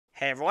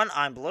Hey everyone,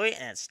 I'm Bluey,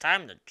 and it's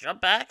time to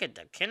jump back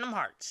into Kingdom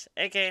Hearts,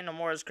 aka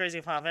Nomura's crazy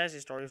Final Fantasy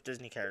story with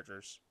Disney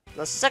characters.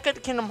 The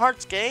second Kingdom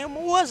Hearts game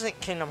wasn't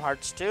Kingdom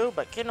Hearts 2,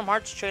 but Kingdom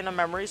Hearts Chain of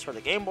Memories for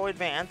the Game Boy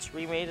Advance,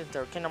 remade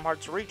into Kingdom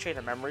Hearts Re-Chain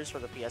of Memories for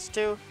the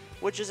PS2,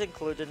 which is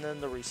included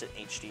in the recent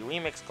HD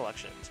Remix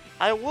collections.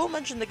 I will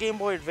mention the Game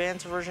Boy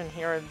Advance version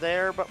here and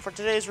there, but for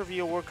today's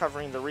review we're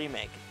covering the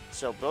remake.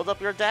 So build up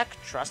your deck,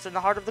 trust in the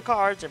heart of the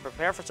cards, and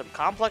prepare for some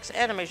complex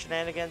anime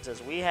shenanigans as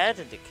we head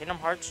into Kingdom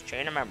Hearts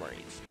Chain of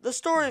Memories. The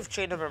story of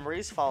Chain of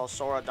Memories follows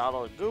Sora,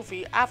 Donald, and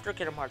Goofy after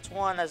Kingdom Hearts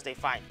 1 as they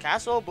find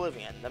Castle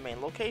Oblivion, the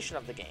main location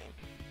of the game.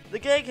 The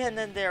gang head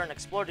in there and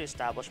explore the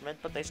establishment,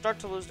 but they start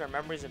to lose their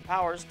memories and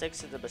powers thanks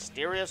to the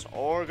mysterious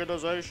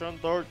Organization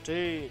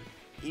 13,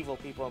 evil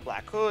people in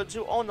black hoods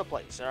who own the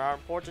place and are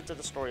important to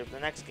the story of the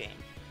next game.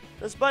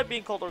 Despite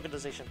being called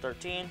Organization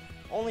 13,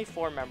 only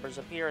 4 members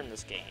appear in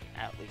this game,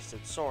 at least in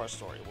Sora's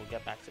story. We'll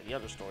get back to the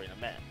other story in a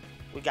minute.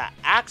 We got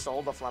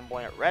Axel, the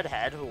flamboyant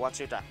redhead, who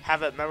wants you to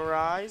have it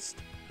memorized.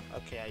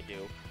 Okay, I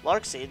do.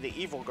 Larxie, the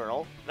evil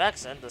girl,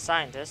 Vexen, the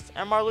scientist,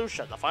 and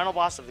Marluxia, the final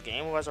boss of the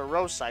game, who has a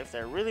rose scythe that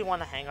I really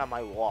want to hang on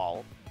my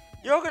wall.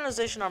 The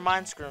organization are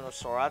mind-screwing with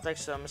Sora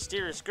thanks to a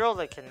mysterious girl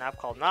they kidnap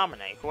called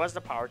Naminé, who has the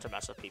power to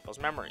mess with people's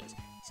memories.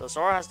 So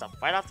Sora has to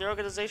fight off the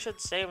organization,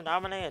 save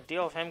Naminé, and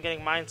deal with him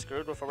getting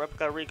mind-screwed with a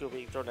replica Riku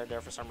being thrown in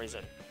there for some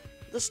reason.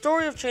 The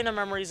story of Chain of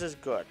Memories is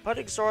good,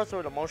 putting Sora through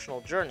an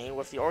emotional journey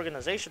with the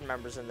organization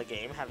members in the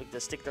game having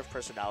distinctive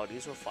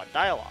personalities with fun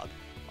dialogue.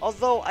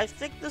 Although, I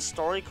think this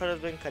story could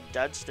have been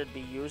condensed and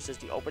be used as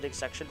the opening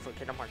section for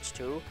Kingdom Hearts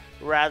 2,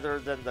 rather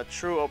than the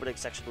true opening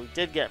section we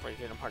did get for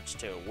Kingdom Hearts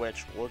 2,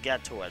 which we'll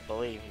get to it,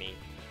 believe me.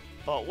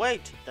 But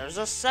wait, there's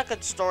a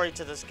second story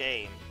to this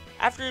game.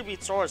 After you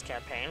beat Sora's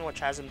campaign,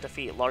 which has him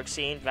defeat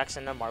Larxene,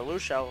 Vexen, and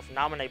Marluxia, with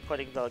Naminé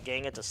putting the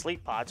gang into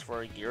sleep pods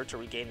for a year to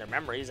regain their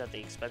memories at the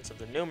expense of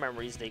the new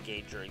memories they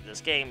gained during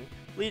this game,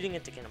 leading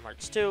into Kingdom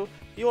Hearts 2,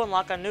 you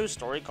unlock a new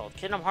story called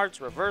Kingdom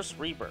Hearts Reverse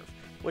Rebirth,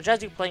 which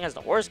has you playing as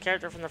the worst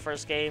character from the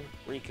first game,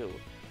 Riku.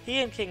 He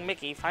and King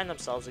Mickey find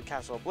themselves in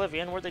Castle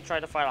Oblivion where they try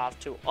to fight off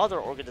 2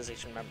 other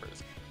organization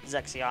members,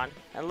 Zexion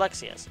and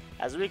Lexius,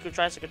 as Riku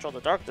tries to control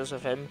the darkness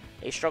with him,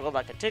 a struggle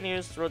that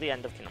continues through the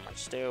end of Kingdom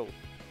Hearts 2.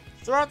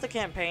 Throughout the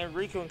campaign,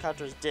 Riku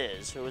encounters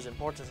Diz, who is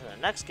important in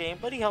the next game,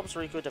 but he helps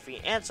Riku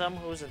defeat Ansem,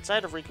 who is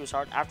inside of Riku's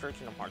heart after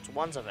Kingdom Hearts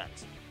 1's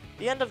events.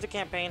 The end of the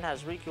campaign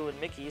has Riku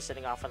and Mickey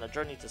setting off on a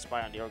journey to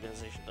spy on the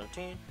Organization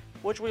 13,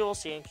 which we will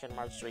see in Kingdom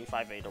Hearts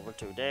 358 over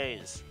 2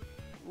 days.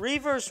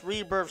 Reverse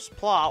Rebirth's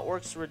plot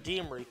works to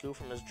redeem Riku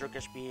from his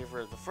jerkish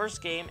behavior of the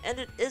first game, and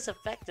it is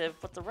effective,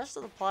 but the rest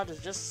of the plot is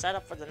just set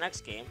up for the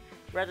next game,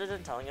 rather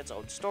than telling its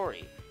own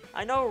story.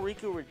 I know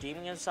Riku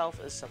redeeming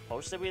himself is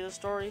supposed to be the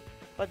story,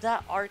 but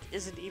that arc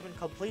isn't even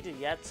completed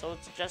yet, so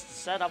it's just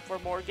set up for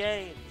more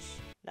games.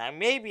 Now you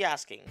may be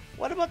asking,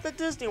 what about the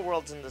Disney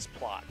worlds in this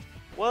plot?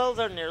 Well,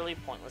 they're nearly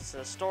pointless to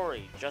the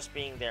story, just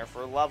being there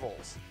for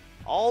levels.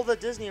 All the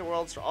Disney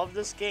worlds of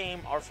this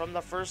game are from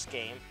the first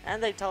game,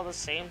 and they tell the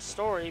same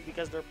story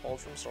because they're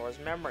pulled from Sora's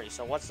memory,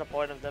 so what's the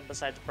point of them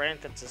besides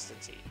brand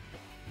consistency?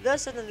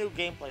 This and the new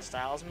gameplay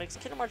styles makes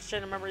Kingdom Hearts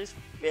Chain of Memories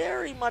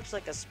very much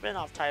like a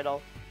spin-off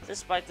title,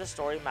 despite the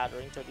story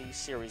mattering to the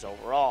series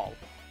overall.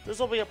 This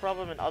will be a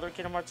problem in other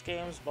Kingdom Hearts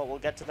games, but we'll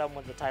get to them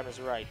when the time is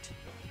right.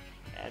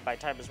 And by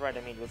time is right,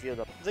 I mean review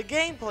them. The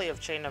gameplay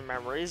of Chain of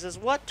Memories is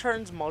what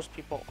turns most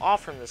people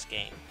off from this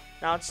game.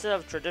 Now, instead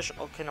of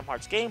traditional Kingdom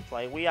Hearts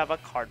gameplay, we have a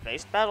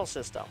card-based battle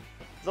system.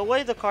 The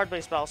way the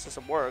card-based battle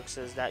system works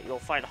is that you'll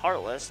find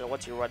Heartless, and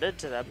once you run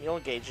into them, you'll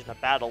engage in a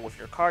battle with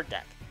your card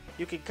deck.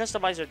 You can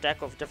customize your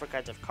deck with different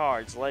kinds of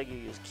cards, letting you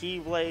use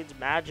Keyblades,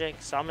 Magic,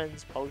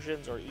 Summons,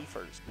 Potions, or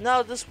Ethers.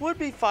 Now, this would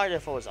be fine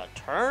if it was a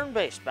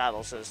turn-based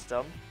battle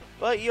system,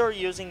 but you're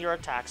using your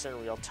attacks in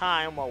real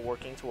time while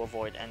working to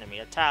avoid enemy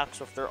attacks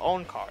with their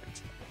own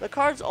cards. The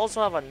cards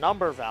also have a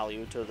number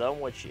value to them,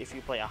 which if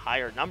you play a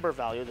higher number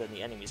value than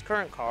the enemy's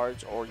current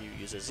cards, or you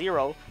use a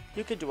 0,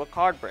 you can do a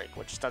card break,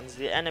 which stuns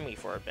the enemy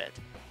for a bit.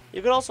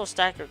 You can also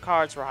stack your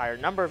cards for higher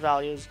number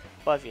values,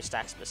 but if you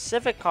stack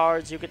specific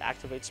cards, you can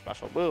activate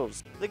special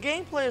moves. The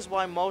gameplay is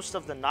why most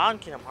of the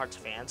non-Kingdom Hearts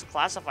fans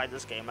classify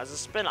this game as a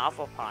spin-off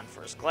upon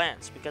first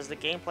glance, because the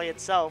gameplay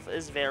itself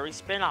is very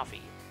spin-offy.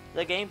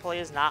 The gameplay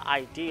is not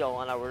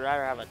ideal, and I would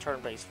rather have a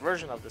turn-based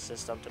version of the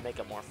system to make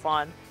it more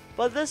fun,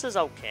 but this is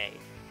okay.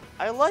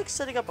 I like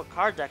setting up a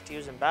card deck to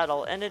use in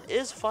battle, and it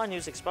is fun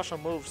using special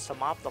moves to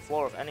mop the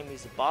floor of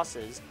enemies and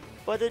bosses,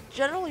 but it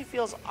generally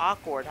feels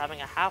awkward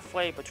having a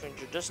halfway between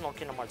traditional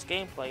Kingdom Hearts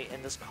gameplay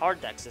and this card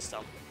deck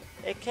system.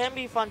 It can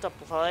be fun to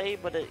play,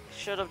 but it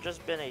should have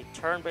just been a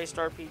turn-based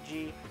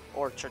RPG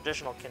or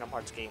traditional Kingdom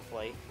Hearts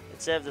gameplay,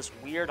 instead of this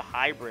weird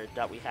hybrid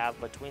that we have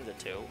between the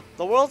two.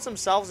 The worlds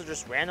themselves are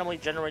just randomly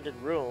generated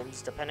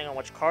rooms depending on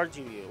which cards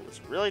you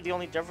use. Really the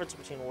only difference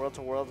between world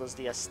to world is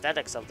the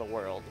aesthetics of the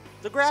world.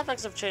 The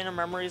graphics of Chain of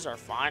Memories are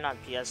fine on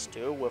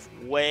PS2 with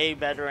way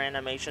better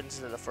animations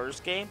than the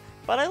first game,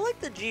 but I like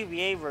the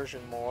GBA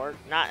version more,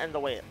 not in the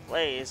way it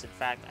plays. In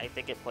fact, I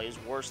think it plays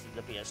worse than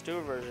the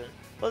PS2 version,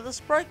 but the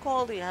sprite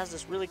quality has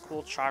this really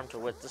cool charm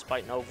to it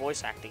despite no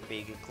voice acting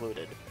being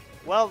included.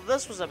 Well,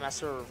 this was a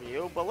messy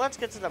review, but let's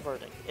get to the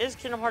verdict. Is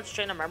Kingdom Hearts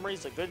Chain of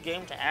Memories a good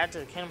game to add to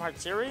the Kingdom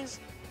Hearts series?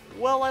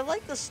 Well, I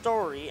like the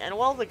story, and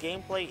while the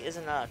gameplay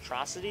isn't an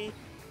atrocity,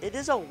 it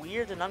is a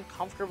weird and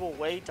uncomfortable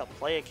way to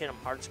play a Kingdom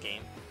Hearts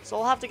game, so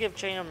I'll have to give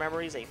Chain of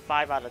Memories a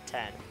 5 out of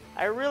 10.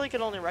 I really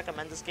can only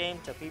recommend this game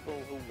to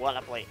people who want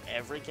to play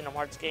every Kingdom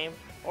Hearts game,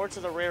 or to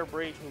the rare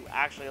breed who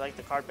actually like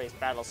the card-based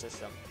battle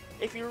system.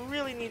 If you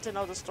really need to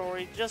know the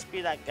story, just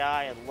be that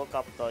guy and look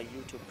up the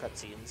YouTube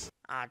cutscenes.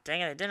 Ah,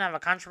 dang it, I didn't have a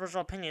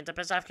controversial opinion to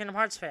piss off Kingdom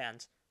Hearts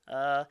fans.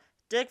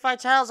 Dick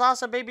Vitale's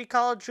Awesome Baby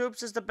College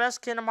Troops is the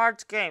best Kingdom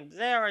Hearts game.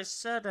 There, I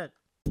said it.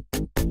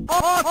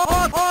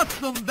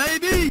 Awesome,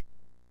 baby!